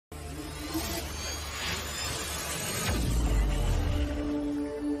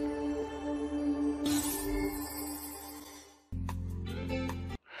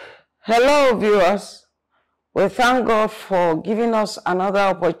Hello, viewers. We thank God for giving us another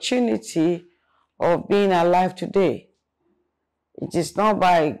opportunity of being alive today. It is not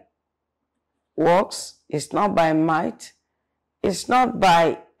by works, it's not by might, it's not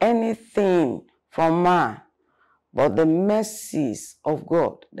by anything from man, but the mercies of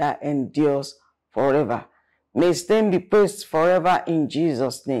God that endures forever. May His name be praised forever in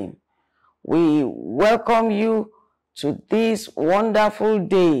Jesus' name. We welcome you to this wonderful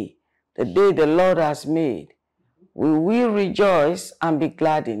day, the day the Lord has made. We will rejoice and be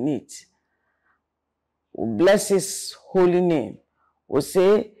glad in it. We bless His holy name. We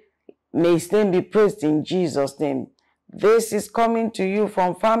say, may His name be praised in Jesus' name. This is coming to you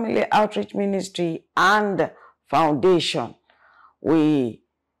from Family Outreach Ministry and Foundation. We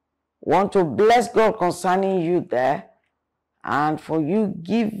want to bless God concerning you there and for you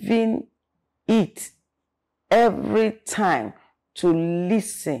giving it every time to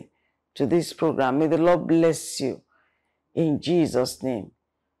listen to this program. May the Lord bless you in Jesus' name.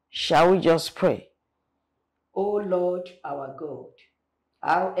 Shall we just pray? O Lord, our God,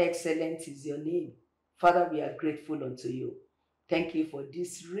 how excellent is your name. Father, we are grateful unto you. Thank you for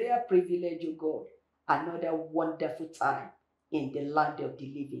this rare privilege, O God. Another wonderful time in the land of the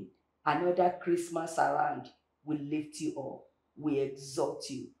living. Another Christmas around. We lift you up. We exalt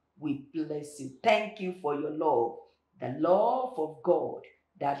you. We bless you. Thank you for your love. The love of God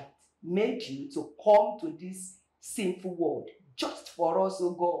that made you to come to this sinful world just for us,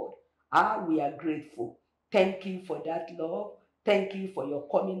 O God. We are grateful. Thank you for that love. Thank you for your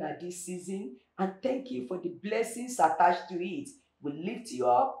coming at this season. And thank you for the blessings attached to it. We lift you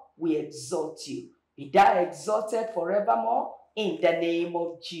up. We exalt you. Be thou exalted forevermore in the name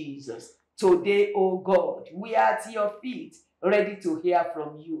of Jesus. Today, O God, we are at your feet, ready to hear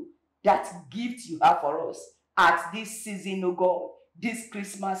from you. That gift you have for us at this season, O God, this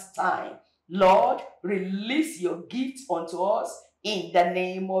Christmas time. Lord, release your gift unto us in the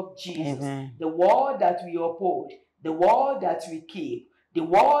name of Jesus. Amen. The word that we uphold, the word that we keep, the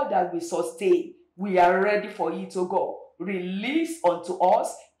word that we sustain, we are ready for it, O God. Release unto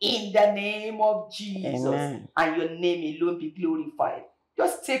us in the name of Jesus. Amen. And your name alone be glorified.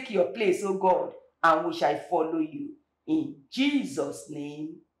 Just take your place, O God, and we shall follow you. In Jesus'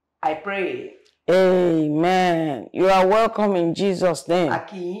 name, I pray. Amen. You are welcome in Jesus' name.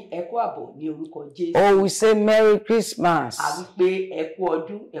 Oh, we say Merry Christmas.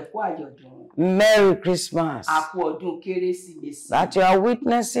 Merry Christmas. That you are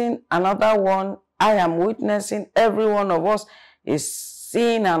witnessing another one. I am witnessing. Every one of us is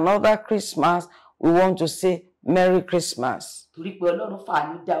seeing another Christmas. We want to say Merry Christmas.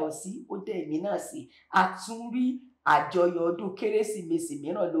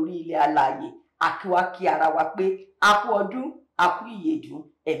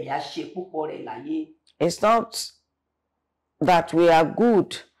 It's not that we are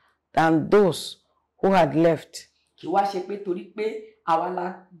good than those who had left.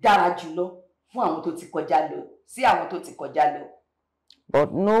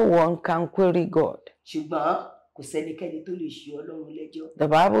 But no one can query God. The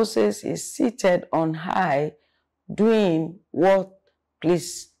Bible says He's seated on high, doing what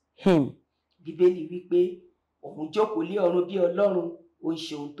pleases Him.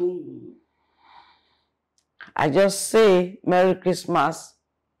 I just say Merry Christmas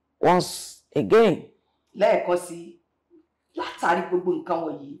once again.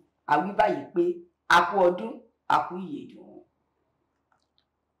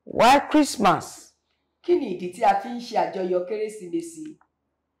 Why Christmas?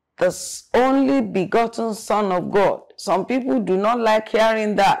 The only begotten Son of God. Some people do not like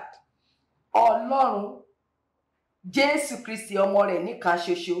hearing that.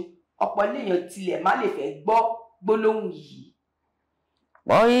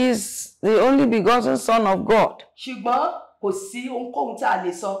 But He is the only begotten Son of God.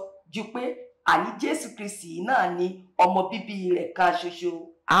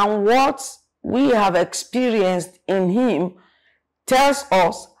 And what we have experienced in Him tells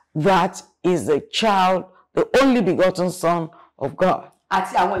us that He is the child, the only begotten Son of God.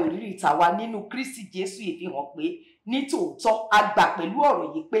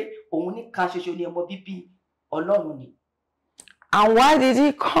 And why did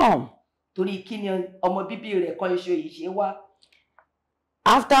He come?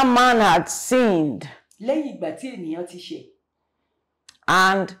 After man had sinned,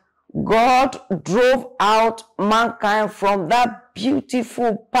 and God drove out mankind from that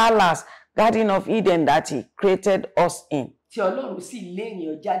beautiful palace, Garden of Eden, that He created us in.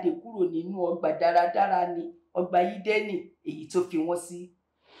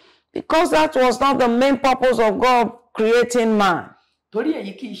 Because that was not the main purpose of God creating man. Torí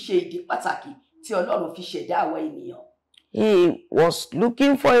èyí kì í ṣe ìdí pàtàkì tí Ọlọ́run fi ṣẹ̀dá àwa ènìyàn. He was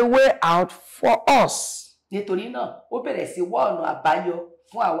looking for a way out for us. Nítorí náà, ó bẹ̀rẹ̀ sí wá ọ̀nà àbáyọ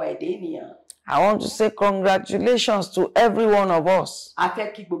fún àwa ẹ̀dá ènìyàn. I want to say congratulations to every one of us. A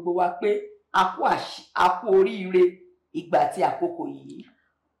fẹ́ kí gbogbo wa pé a kú oríire ìgbà tí àkókò yìí.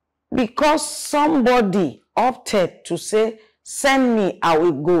 Because somebody opted to say, send me, I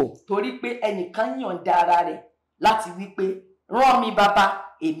will go. Torí pé ẹnìkan yọ̀ǹda ara rẹ̀ láti wí pé rán mi bàbá,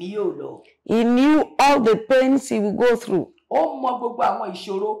 èmi yóò lọ. He knew all the pains he would go through. Ó mọ gbogbo àwọn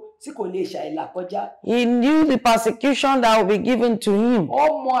ìṣòro tí kò lè ṣàìlà kọjá. He knew the persecution that would be given to him.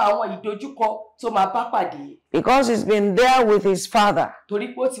 Ó mọ àwọn ìdojúkọ tó máa bá pàdé. Because he's been there with his father. Torí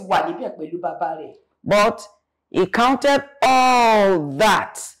pé ó ti wà níbẹ̀ pẹ̀lú bàbá rẹ̀. But he counted all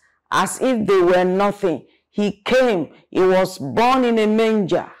that as if they were nothing. He came, he was born in a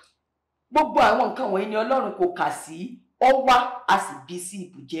manger. Gbogbo àwọn nǹkan wọ̀nyí ni Ọlọ́run kò kà sí, ó wá a sì bí sí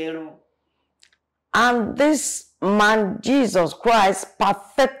ibùjẹ ẹran. And this man, Jesus Christ,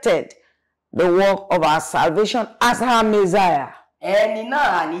 perfected the work of our salvation as our Messiah. Ẹni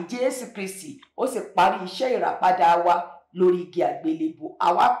náà ni Jésù Kristi, ó sì parí iṣẹ́ ìràpadà wa lórí igi àgbélébùú.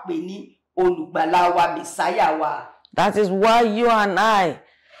 Àwa pè ní olùgbàlà wa, Messiah wa. That is why you and I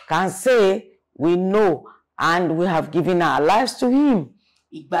can say we know and we have given our lives to him.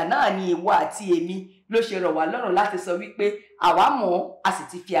 Ìgbà náà ni ìwọ àti èmi ló ṣe rọ̀ wá lọ́rùn láti sọ wípé àwa mọ̀ a sì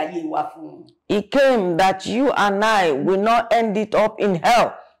ti fi ayé wa fún un. He came that you and I will not end it up in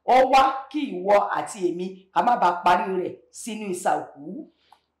hell. Ó wá kí ìwọ àti èmi ká má bàa parí rẹ̀ sínú isà òkú.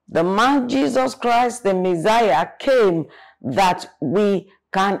 The man Jesus Christ, the Messiah, came that we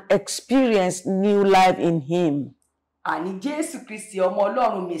can experience new life in him. Àní Jésù Kristi ọmọ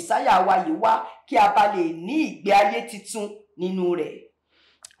Ọlọ́run Messiah wa yìí wá kí a bá lè ní ìgbé ayé titun nínú rẹ̀.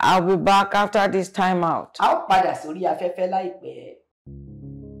 I'll be back after this time out. A ó padà sórí afẹ́fẹ́ láìpẹ́.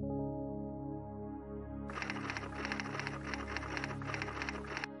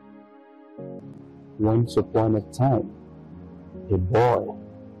 Once upon a time, a boy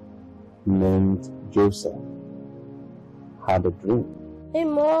named Joseph had a dream. Hey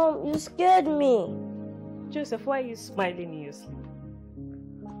Mom, you scared me. Joseph, why are you smiling in your sleep?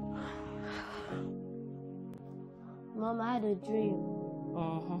 Mom, I had a dream.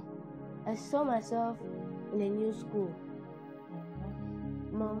 I saw myself in a new school.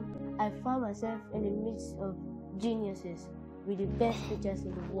 Mom, I found myself in the midst of geniuses with the best teachers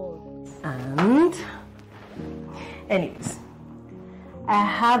in the world. And? Anyways, I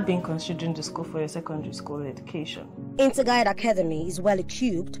have been considering the school for your secondary school education. Interguide Academy is well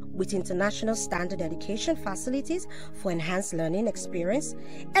equipped with international standard education facilities for enhanced learning experience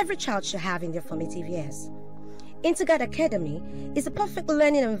every child should have in their formative years. Interguide Academy is a perfect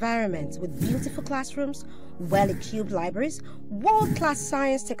learning environment with beautiful classrooms, well-equipped libraries, world-class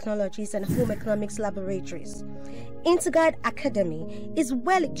science technologies, and home economics laboratories. Interguide Academy is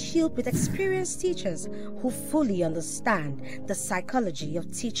well-equipped with experienced teachers who fully understand the psychology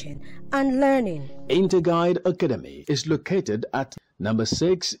of teaching and learning. Interguide Academy is located at number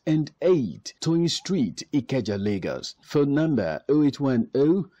 6 and 8 Tony Street, Ikeja, Lagos. Phone number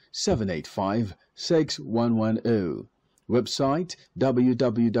 0810-785-6110. Website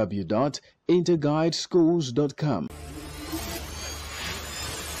www.interguideschools.com.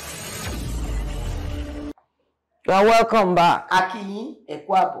 You are welcome back. A kí yín, ẹ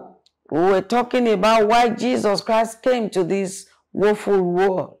kú àbọ̀. We were talking about why Jesus Christ came to this woeful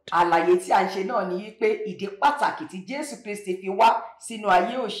world. Àlàyé tí a ń ṣe náà ni wípé ìdí pàtàkì tí Jésù Kristi fi wá sínú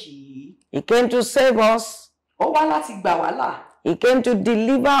ayé òṣì yìí. He came to save us. Ó wá láti gbà wá là. He came to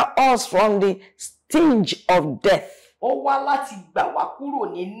deliver us from the sting of death. Ó wá láti gbà wá kúrò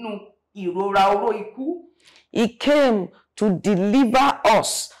nínú ìrora oró ikú. He came to deliver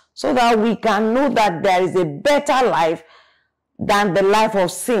us so that we can know that there is a better life than the life of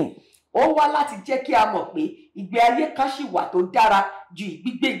sin. Ó wá láti jẹ́ kí a mọ̀ pé ìgbé ayé kan ṣì wà tó dára ju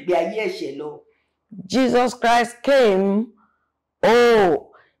ìgbé ìgbé ayé ẹ̀ṣẹ̀ lọ. Jesus Christ came,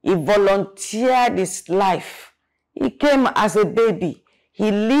 he volunteered his life. He came as a baby.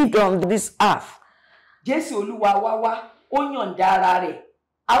 He lived on this earth. Jésù Olúwa wá wá, ó yọ̀ǹda ara rẹ̀.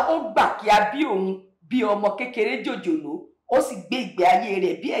 Ó gbà kí a bí òun bí ọmọ kékeré jòjòló, ó sì gbé ìgbé ayé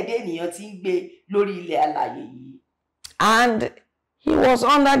rẹ̀ bí ẹ̀dá ènìyàn ti ń gbé lórí ilẹ̀ alààyè yìí. And he was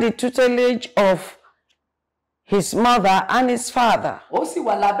under the tutelage of his mother and his father. Ó sì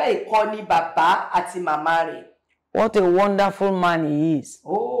wà lábẹ́ ìkọ́ni bàbá àti màmá rẹ̀. What a wonderful man he is.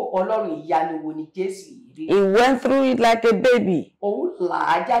 Ó Ọlọ́run ìyanu wo ni Jésù yìí rí. He went through it like a baby. Òun là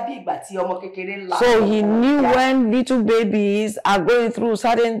á já bí ìgbà tí ọmọ kékeré ń là á. So he knew when little babies are going through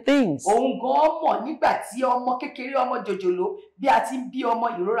certain things. Òun gan mọ̀ nígbà tí ọmọ kékeré ọmọ jòjòló bí a ti ń bí ọmọ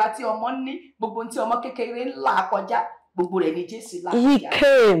ìrora tí ọmọ ní gbogbo tí ọmọ kékeré ń là kọjá gbogbo rẹ̀ ni Jésù là He kọjá.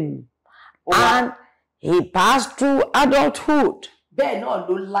 came and he passed through adulthood. Bẹ́ẹ̀ náà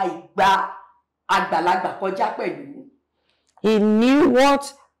ló la ìgbà àgbàlagbà kọjá pẹ̀lú. He knew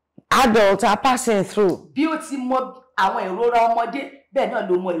what adults are passing through. Bí ó ti mọ àwọn ìrora ọmọdé bẹ́ẹ̀ náà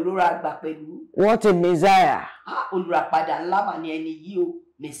ló mọ ìrora àgbà pẹ̀lú. What a Messiah. Olùràpadà ńlá mà ni ẹni yìí o,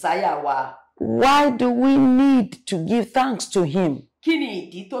 Mẹ̀sáyà wa. Why do we need to give thanks to him? Kí ni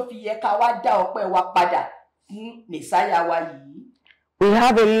ìdí tó fi yẹ ká wá dá ọpẹ́ wa padà fún Mẹ̀sáyà wa yìí? We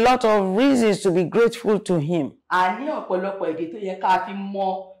have a lot of reasons to be grateful to him. A ní ọ̀pọ̀lọpọ̀ ìdí tó yẹ ká fi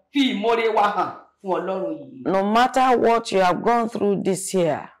ìmoore wa hàn fún Ọlọ́run yìí. No matter what you have gone through this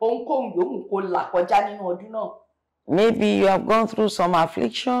year, Ohunkóhun yòówù kó là kọjá nínú ọdún náà. maybe you have gone through some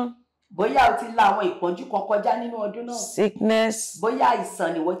affliction, Bóyá o ti la àwọn ìpọ́njú kan kọjá nínú ọdún náà. sickness, Bóyá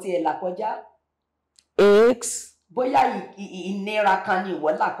àìsàn ni ìwọ ti ẹ̀ là kọjá. aches, Bóyá ìnira kan ni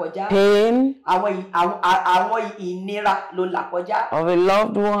ìwọ là kọjá. pain Àwọn ìnira ló là kọjá. of a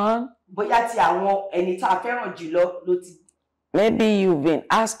loved one. Bóyá ti àwọn ẹni tá a fẹ́ràn jùlọ ló ti. Maybe you've been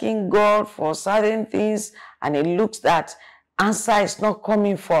asking God for certain things and it looks that answer is not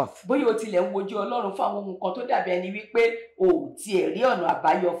coming forth. Bóyá o tilẹ̀ ń wojú Ọlọ́run fún àwọn ohun kan tó dàbí ẹni wípé o ò tiẹ̀ rí ọ̀nà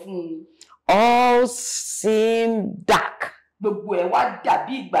àbáyọ fún un. All seem dark. Gbogbo ẹ̀ wá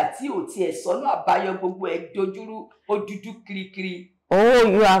dàbí ìgbà tí ò tiẹ̀ sọ́nà àbáyọ, gbogbo ẹ̀ dojúrú, ó dúdú kirikiri. Oh,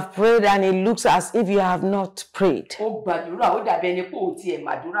 you have prayed and it looks as if you have not prayed. Ó gbàdúrà, ó dàbí ẹni pé ò tiẹ̀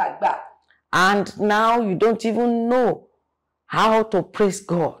màdúrà gbà. And now you don't even know how to praise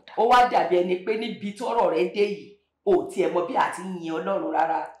God. Ó wá dàbí ẹni pé níbi tọ́rọ̀ rẹ dé yìí, ò tiẹ̀ mọ bí a ti yin Ọlọ́run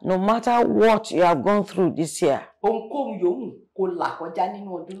rárá. No matter what you have gone through this year. Ohunkóhun yòówù kó là kọjá nínú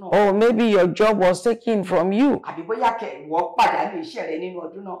ọdún náà. Or maybe your job was taken from you. Àbí bóyá ìwọ pàdánù iṣẹ́ rẹ nínú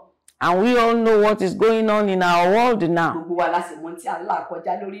ọdún náà. And we all know what is going on in our world now. Gbogbo wa la sì mọ̀ tí a ń là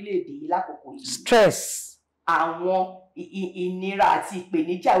kọjá lórílẹ̀-èdè yìí lákòókò yìí. Stress. Àwọn ìnira àti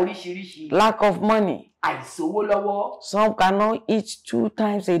ìpèníjà oríṣiríṣi. Lack of money. Àìsówó lọ́wọ́. Some cannot eat 2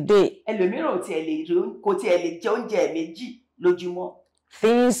 times a day. Ẹlòmíràn kò tiẹ̀ lè jẹ oúnjẹ méjì lójúmọ́.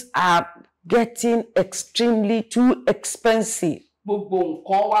 Things are getting extremely too expensive. Gbogbo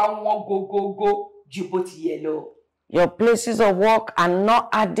nǹkan wá wọ́n gógógó ju bó ti yẹ lọ. Your places of work are not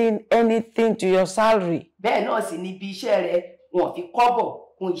adding anything to your salary. Bẹ́ẹ̀ náà sì níbi iṣẹ́ rẹ wọ́n fi kọ́bọ̀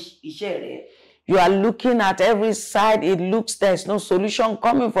kún iṣẹ́ rẹ. You are looking at every side. It looks there's no solution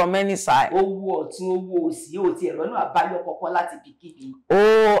coming from any side. Owó ọ̀tún owó òsì ò tiẹ̀ rọ́nà àbáyọ kankan láti bìkíbi.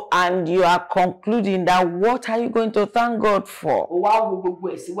 Oh, and you are concluding that what are you going to thank God for? Ó wá wo gbogbo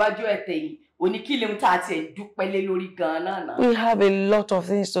ẹ̀ síwájú ẹ̀tẹ̀ yìí. Oníkílẹ̀ ń tà àti ẹ̀ dúpẹ́ lé lórí gan-an náà. We have a lot of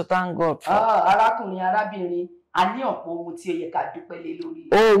things to thank God for. Arákùnrin, arábìnrin, a ní ọ̀pọ̀ ohun tí ó yẹ ká dúpẹ́ lé lórí.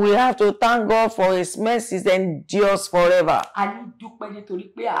 Oh, we have to thank God for His mercies endures forever. A ní dúpẹ́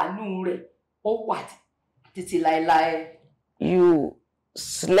nítorí pé àánú rẹ̀ ó wà títí láéláé. You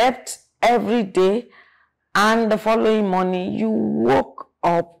slept every day and the following morning you woke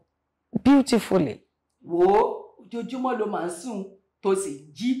up beautifully. Wo ojoojúmọ́ ló máa ń sùn tó sì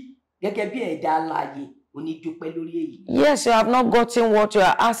jí gẹ́gẹ́ bí ẹ̀dá alààyè onídúpẹ́ lórí èyí. Yes, you have not gotten what you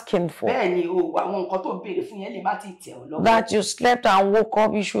are asking for. Bẹ́ẹ̀ni o, àwọn nǹkan tó béèrè fún yẹn lè má ti tẹ̀ ọ́ lọ́wọ́. That you slept and woke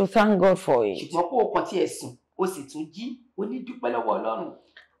up, you should thank God for it. Ṣùgbọ́n kó o kàn tiẹ̀ sùn, o sì tún jí, onídúpẹ́ lọ́wọ́ Ọlọ́run.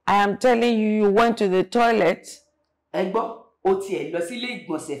 I am telling you, you went to the toilet. Ẹ gbọ́, o tiẹ̀ lọ sílé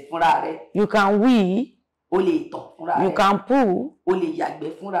ìgbọ̀nsẹ̀ fúnra rẹ. You can wee. O lè tọ̀ fúnra rẹ. You can poo. O lè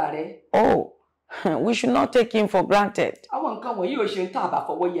yàgbẹ́ fúnra rẹ. Oh, we should not take him for granted. Àwọn nǹkan wọ̀nyí ò ṣe ń tà bá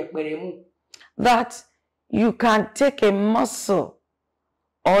fọwọ́ yẹpẹrẹ mú. That you can take a morsel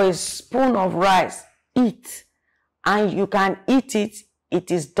or a spoon of rice, eat, and you can eat it,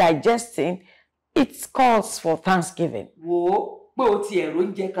 it is digesting, it calls for thanksgiving. Wo pé o ti ẹ̀rọ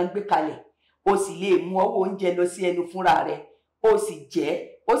oúnjẹ kan gbé kalẹ̀, o sì lè mú ọwọ́ oúnjẹ lọ sí ẹnu fúnra rẹ, o sì jẹ,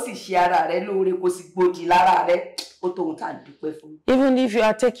 o sì ṣe ara rẹ lóore, kò sì gbòdì lára rẹ, ó tó ohun tá à ń dúpẹ́ fún. Even if you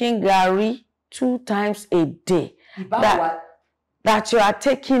are taking gari 2 times a day, that you are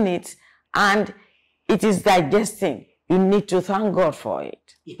taking it and it is digesting, you need to thank God for it.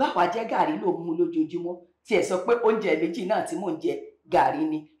 Ìbáwa jẹ́ gàrí ló mú lójoojúmọ́, tí ẹ sọ pé oúnjẹ méjì náà tí mò ń jẹ gàrí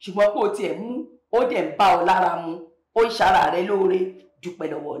ni, ṣùgbọ́n pé o tiẹ̀ mú, ó dẹ̀ ń bá ọ lára mu, ó ń ṣara rẹ lóore, dúpẹ́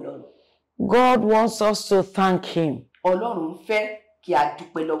lọ́wọ́ Ọlọ́run. God wants us to thank Him. Ọlọ́run fẹ́ kí a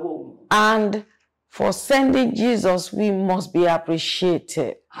dúpẹ́ lọ́wọ́ òun. And for sending Jesus, we must be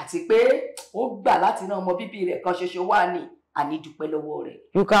appreciated. Àti pé ó gbà láti rán ọmọ bíbí rẹ̀ kan ṣoṣo wá ní, àní dúpẹ́ lọ́wọ́ rẹ̀.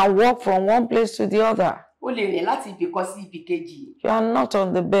 You can walk from one place to the other. O lè rìn láti ibì kan sí ibì kejì. You are not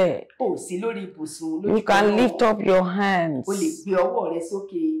on the bed. O sí lórí ibùsùn lójú You can lift up your hands. O lè gbé ọwọ́ rẹ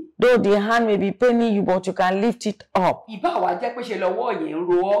sókè. Though the hand may be paining you, but you can lift it up. Ìbá wa jẹ́ pé ṣe lọ́wọ́ yẹn ń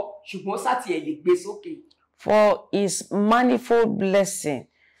ro ọ́, ṣùgbọ́n sátì ẹ̀ lè gbé sókè. For his manifold blessing,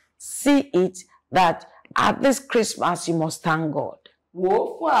 see it that at this Christmas you must thank God. Wò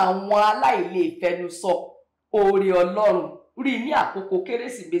ó fún àwọn aláìlè ìfẹnusọ oore Ọlọ́run rí ní àkókò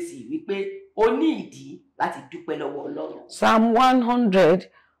Kérésìmesì wípé o ní ìdí láti dúpẹ́ lọ́wọ́ Ọlọ́run. Psalm 100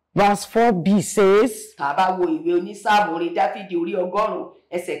 verse 4b says, Tá bá wo ìwé onísáàmù orin Dáfídì orí 100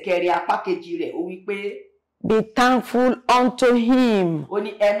 ẹsẹ̀ 4 apá kejì rẹ̀ ó wípé, be thankful unto him. Ó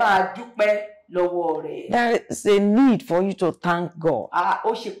ní ẹ máa dúpẹ́ lọ́wọ́ rẹ̀. There is a need for you to thank God.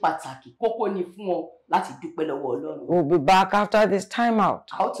 Ó ṣe pàtàkì, kókó ni fún ọ láti dúpẹ́ lọ́wọ́ Ọlọ́run. We'll be back after this time out.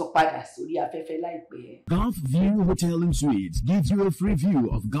 A ó tún padà sórí afẹ́fẹ́ láìpẹ́. Golf View Hotel and Suites gives you a free view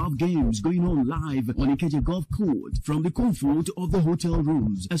of golf games going on live on Ikeja Golf Court from the comfort of the hotel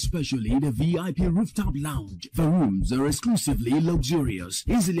rooms, especially the VIP rooftop lounge. The rooms are exclusively luxurious,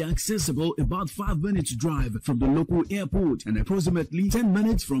 easily accessible about 5 minutes drive from the local airport and approximately 10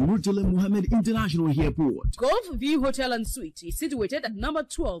 minutes from Murtala Muhammad International Airport. Golf View Hotel and Suites is situated at number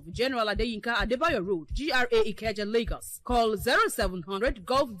 12 General Adeyinka Adebayo Road, GRA Ikeja, Lagos. Call 0700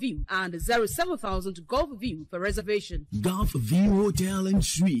 Golf View and 07000 Golf View for reservation. Golf View Hotel and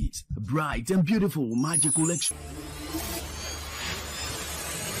Suites, a bright and beautiful magical experience.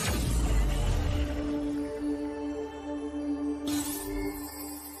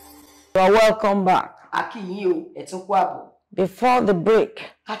 You are welcome back. A kí yín o, ẹ tún kú àbọ̀. Before the break,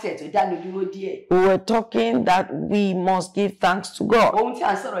 Ká tiẹ̀ tó dánu dúró díẹ̀. we were talking that we must give thanks to God. Ohun tí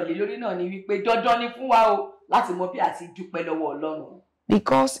a ń sọ̀rọ̀ lé lórí náà ni wípé dandan ni fún wa o láti mọ bí a ti dúpẹ́ lọ́wọ́ Ọlọ́run.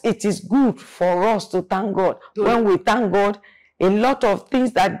 Because it is good for us to thank God. When we thank God, a lot of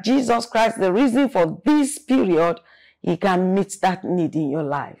things that Jesus Christ, the reason for this period, he can meet that need in your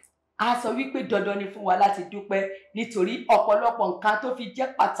life. A sọ wípé dandan ni fún wa láti dúpẹ́ nítorí ọ̀pọ̀lọpọ̀ nǹkan tó fi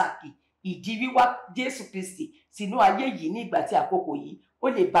jẹ́ pàtàkì ìdí wíwá Jésù Kristi sínú ayé yìí ní ìgbà tí àkókò yìí ó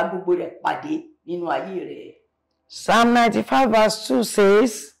lè bá gbogbo rẹ̀ pàdé nínú ayé rẹ̀. Psalm 95 verse 2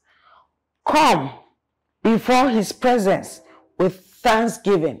 says, come before his presence with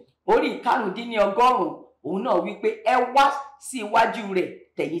thanksgiving. Orí 550 òun náà wípé ẹ wá sí iwájú rẹ̀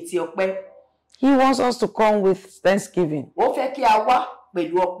tẹ̀yìn tí ọpẹ́. He wants us to come with thanksgiving. Ó fẹ́ kí a wá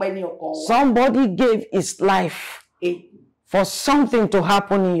pẹ̀lú ọpẹ́ ní ọkàn wa. Somebody gave his life for something to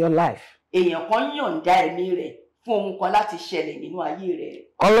happen in your life. Èèyàn kan yọ̀ǹda ẹ̀mí rẹ̀ fún ohun kan láti ṣẹlẹ̀ nínú ayé rẹ̀.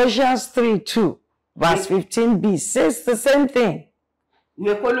 Colossians 3:2 verse 15b says the same thing.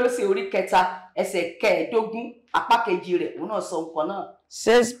 Ìwé Kólósè orí 3 ẹsẹ̀ 15 apá kejì rẹ̀ òun náà sọ nǹkan náà.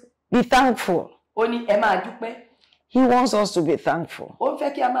 Says be thankful. Ó ní ẹ máa dúpẹ́. He wants us to be thankful. Ó ń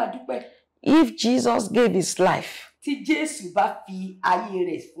fẹ́ kí a máa dúpẹ́. If Jesus gave his life, tí Jésù bá fi ayé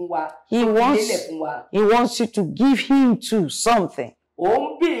rẹ̀ fún wa, he wants you to give him to something. Ó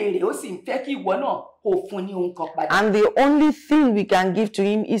ń béèrè, ó sì ń fẹ́ kí ìwọ náà kó fún ní ohun kan padà. And the only thing we can give to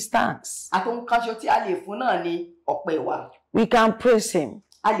him is thanks. Àtòhun kan ṣo tí a lè fún náà ni ọpẹ́ wa. We can praise him.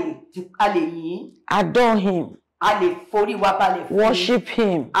 A lè yìn. Adore him. A lè forí wa balẹ̀ fún. Worship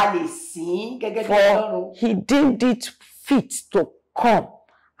him. A lè sìn gẹ́gẹ́ bí Ọlọ́run. For he deemed it fit to come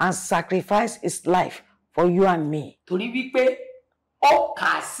and sacrifice his life for you and me. Torí wípé ó kà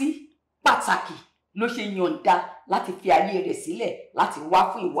á sí pàtàkì ló ṣe yọ̀ǹda láti fi ayé rẹ̀ sílẹ̀ láti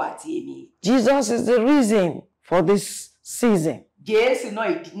wá fún ìwọ àti èmi. Jesus is the reason for this season. Jésù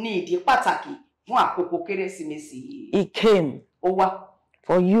náà ní ìdí pàtàkì fún àkókò Kérésìmesì. He came ó wá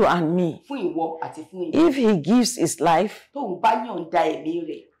for you and me. Fún ìwọ àti fún èmi. If he gives his life, tóun bá yọ̀ǹda ẹ̀mí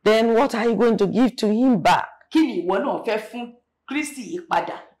rẹ̀, then what are you going to give to him back? Kí ni ìwọ náà fẹ́ fún Kristi yìí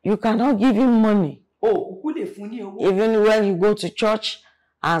padà? You cannot give him money. O kúkú lè fún ní owó. Even when you go to church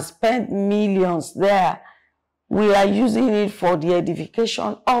and spend millions there, we are using it for the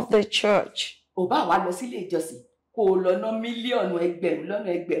edification of the church. Ó bá wá lọ sílé ìjọsìn kó lọ ná mílíọ̀nù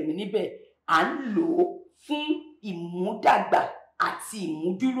ẹgbẹ̀rún níbẹ̀, à ń lò ó fún ìmúdàgbà àti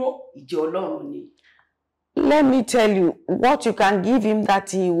ìmúdúró ìjọ Ọlọ́run ni. Let me tell you what you can give him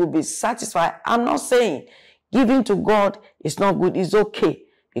that he will be satisfied. I'm not saying giving to God is not good. It's okay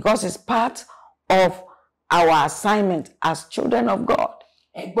because it's part of our assignment as children of God.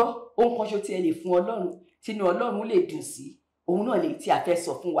 Ẹ gbọ́, ohun kan ṣo tí ẹ lè fún Ọlọ́run tínú Ọlọ́run lè dùn sí, òun náà lè tí a fẹ́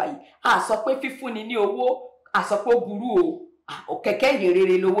sọ fún wa yìí. A sọ pé fífúnni ní owó, a sọ pé ó burú o, kẹ̀kẹ́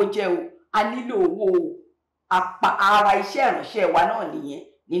ìhìnrere lówó jẹ́ o, a nílò owó o, ara iṣẹ́ ìránṣẹ́ wa náà nìyẹn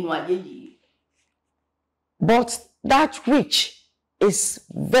nínú ayé yìí. But that which is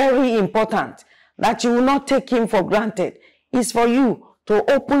very important, that you will not take him for granted, is for you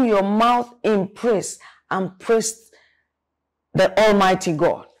to open your mouth in praise and praise the Almighty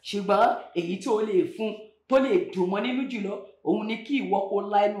God. ṣùgbọ́n èyí tó lè fún tó lè dùn mọ́ nínú jùlọ òun ni kí ìwọ kó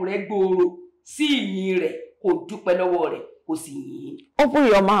la ẹnu rẹ gbòòrò sí ìyìn rẹ̀ kó dúpẹ́ lọ́wọ́ rẹ̀ kó sì yìn. Open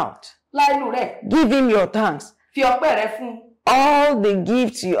your mouth. La ẹnu rẹ. Give him your thanks. Fi ọpẹ́ rẹ fún. All the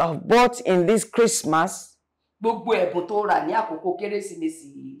gifts you have bought in this Christmas, gbogbo ẹ̀bùn tó rà ní àkókò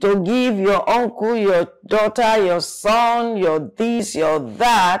Kérésìmesì. to give your uncle, your daughter, your son, your this, your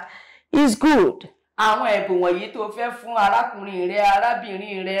that, is good. Àwọn ẹ̀bùn wọ̀nyí tó fẹ́ fún arákùnrin rẹ,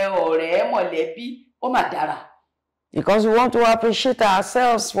 arábìnrin rẹ, ọ̀rẹ́, mọ̀lẹ́bí, ó mà dára. Because we want to appreciate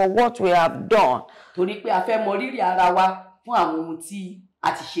ourselves for what we have done. Torí pé a fẹ́ mọ rírì ara wa fún àwọn ohun tí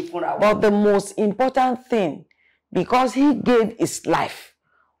a ti ṣe fúnra wa. But the most important thing, because he gave his life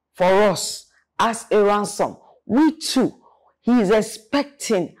for us as a ransom, we too, he is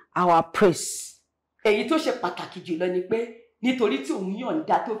expecting our praise. Èyí tó ṣe pàtàkì jùlọ ni pé nítorí tí òun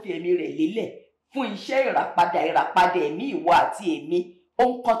yọ̀ǹda tó fi ẹ̀mí rẹ̀ lélẹ̀ fún iṣẹ́ ìràpadà ẹ̀mí ìwọ àti èmi,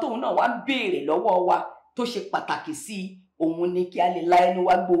 ohun kan tóun náà wá ń béèrè lọ́wọ́ wa tó ṣe pàtàkì sí òun ni kí a lè la ẹnu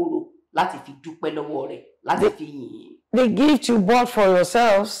wa gbòòrò láti fi dúpẹ́ lọ́wọ́ rẹ̀, láti fi yìn. The gift you bought for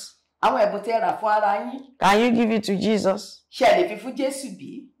yourselves, àwọn ẹ̀bùn tẹ́ rà fún ara yín. can you give it to Jesus? Ṣé ẹ lè fi fún Jésù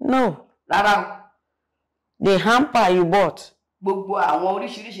bí? No. Rárá. The hamper you bought, gbogbo àwọn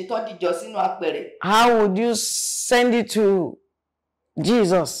oríṣiríṣi tó dìjọ sínú apẹ̀rẹ̀. how would you send it to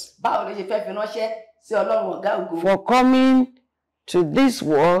Jesus? Báwo ló ṣe fẹ́ fi ránṣẹ́ sí Ọlọ́run ọ̀gá ògo? For coming to this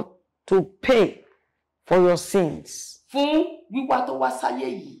world to pay for your sins. Fún wíwá tó wá sáyé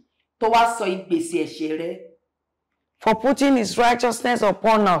yìí tó wá sọ ìgbésí ẹ̀ṣẹ̀ rẹ̀. For putting his righteousness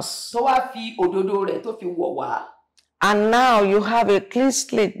upon us. Tó wá fi òdodo rẹ̀ tó fi wọ̀ wá. And now you have a clean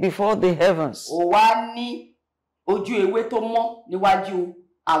slate before the heavens. Ó wá ní ojú ewé tó mọ́ níwájú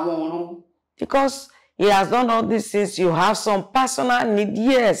àwọn ọ̀run. Because he has done all these things, you have some personal need,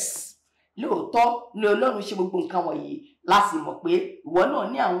 yes. Lóòótọ́ ni Ọlọ́run ṣe gbogbo nǹkan wọ̀nyí láti mọ̀ pé ìwọ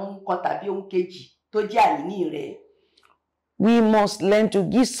náà ní àwọn nǹkan tàbí ohun kejì tó jẹ́ àìní rẹ̀. We must learn to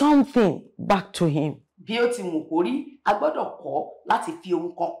give something back to him. Bí ó ti wù kó rí, a gbọ́dọ̀ kọ́ láti fi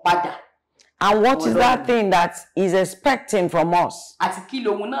ohun kan padà. And what is that thing that he's expecting from us? Àti kí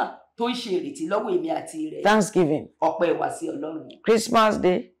lohun náà tó ń ṣe ìrètí lọ́wọ́ èmi àti rẹ̀. Thanksgiving. Ọpẹ́ wá sí Ọlọ́run. Christmas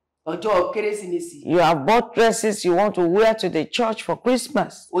Day. Ọjọ́ Kérésìmesì. You have bought dresses you want to wear to the church for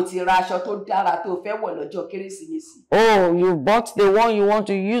Christmas. O ti ra aṣọ tó dára tó fẹ́ wọ̀ lọ́jọ́ Kérésìmesì. Oh, you bought the one you want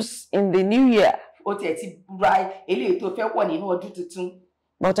to use in the new year. O tiẹ̀ ti ra eléyìí tó fẹ́ wọ̀ nínú ọdún tuntun.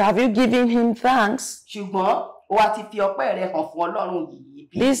 But have you given him thanks? Ṣùgbọ́n o wá ti fi ọpẹ́ rẹ hàn fún Ọlọ́run yìí.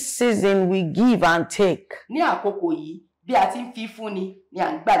 This season we give and take. Ní àkókò yìí, bí a ti ń fi fúnni ni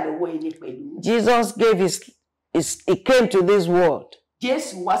à ń gbà lọ́wọ́ ẹni pẹ̀lú. Jesus gave he came to this world.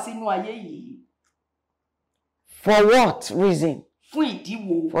 Jésù wá sínú ayé yìí. For what reason? Fún ìdí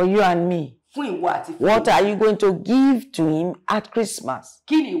wo? For you and me. Fún ìwọ àti fún. What are you going to give to him at Christmas?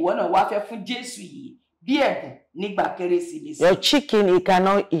 Kí ni ìwọ náà wá fẹ́ fún Jésù yìí bí ẹ̀bùn nígbà Kérésìmesì? Your chicken he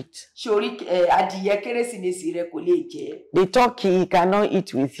cannot eat. Sórí adìyẹ Kérésìmesì rẹ kò lè jẹ. The turkey he cannot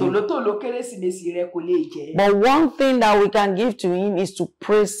eat with you. Tòlótòló Kérésìmesì rẹ kò lè jẹ. But one thing that we can give to him is to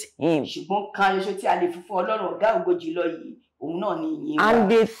praise him. Ṣùgbọ́n kan ṣoṣo tí a lè fi fún Ọlọ́run ọ̀gá ògo jùlọ yìí, òun náà ni ìyìn wa. And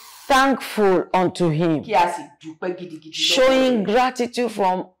be thankful unto him. Kí a sì dúpẹ́ gidigidi lọ́wọ́ rẹ̀. Showing gratitude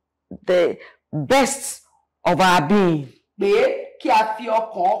from the best of our being. Pé kí a fi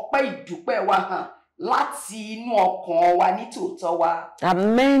ọkàn ọpẹ́ ìdúpẹ́ wa hàn láti inú ọkàn wa ní tòótọ́ wa. That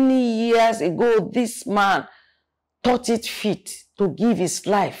many years ago this man thought it fit to give his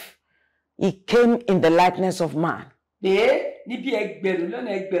life. He came in the likeness of man. Pé níbi ẹgbẹ̀rún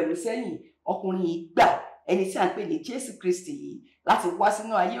lọ́nà ẹgbẹ̀rún sẹ́yìn ọkùnrin yìí gbà ẹni tí a ń pè ní Jésù Kristi yìí láti wá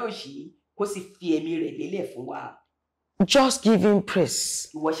sínú ayé òṣì kó sì fi ẹ̀mí rẹ̀ lélẹ̀ fún wa. Just give him praise.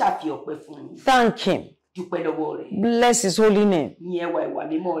 Ìwọ ṣáà fi ọpẹ́ fún un. Thank him. Dúpẹ́ lọ́wọ́ rẹ̀. Bless his holy name. Ní ẹwà ìwà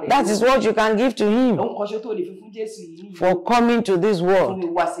mímọ́ rẹ̀. That is what you can give to him. Ohun kan ṣo tó lè fi fún Jésù yìí. For coming to this Fún world. mi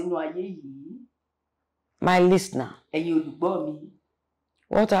wá sínú ayé yìí. My listener. Ẹ̀yin olùgbọ́ mi.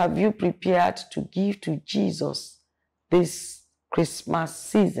 What have you prepared to give to Jesus this Christmas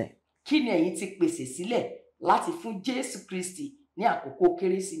season? Kí ni ẹ̀yin ti pèsè sílẹ̀ láti fún Jésù Kristi ní àkókò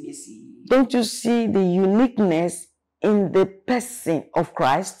Kérésìmesì? Don't you see the uniqueness in the person of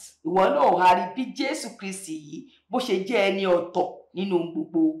Christ? Ìwọ náà wá rí bí Jésù Kristi yìí bó ṣe jẹ́ ẹni ọ̀tọ̀ nínú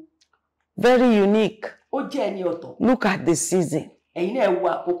gbogbo. Very unique. Ó jẹ́ ẹni ọ̀tọ̀. Look at the season. Ẹ̀yin náà wo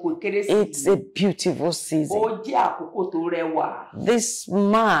àkókò Kérésìmesì. It's a beautiful season. Ó jẹ́ àkókò tó rẹwà. This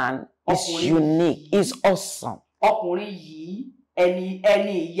man is unique. He's awesome. Ọkùnrin yìí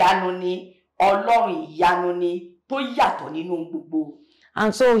ẹni ìyanu ni, Ọlọ́run ìyanu ni tó yàtọ̀ nínú gbogbo.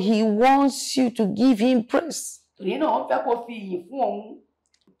 And so he wants you to give him praise. torí náà wọ́n fẹ́ kó fi ìyìn fún òun.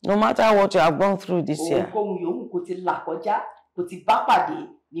 No matter what you have gone through this year, ohunkóhun yòówù kó ti là kọjá kó ti bá pàdé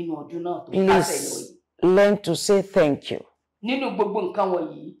nínú ọdún náà tó kásẹ̀ lọ please yìí. learn to say thank you. Nínú gbogbo nǹkan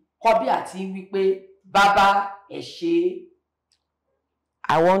wọ̀nyí kọ́ bí àti wípé bàbá ẹ ṣé.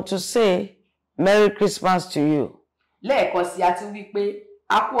 I want to say Merry Christmas to you. Lẹ́ẹ̀kan sí a ti wípé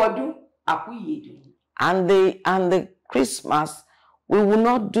a kú ọdún a kú ìyèdùn. And the Christmas, we will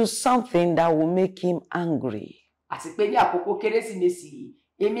not do something that will make him angry. Àti pé ní àkókò Kérésìmesì yìí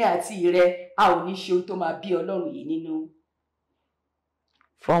èmi àti ìrẹ a ò ní ṣe ohun tó máa bí Ọlọ́run yìí nínú.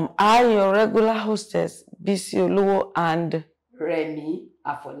 From I, your regular hostess, Bisi Oluwo, and Rẹ̀mí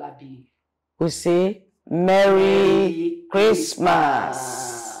Àfọlábí. we say Merry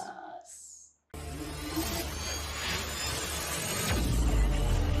Christmas.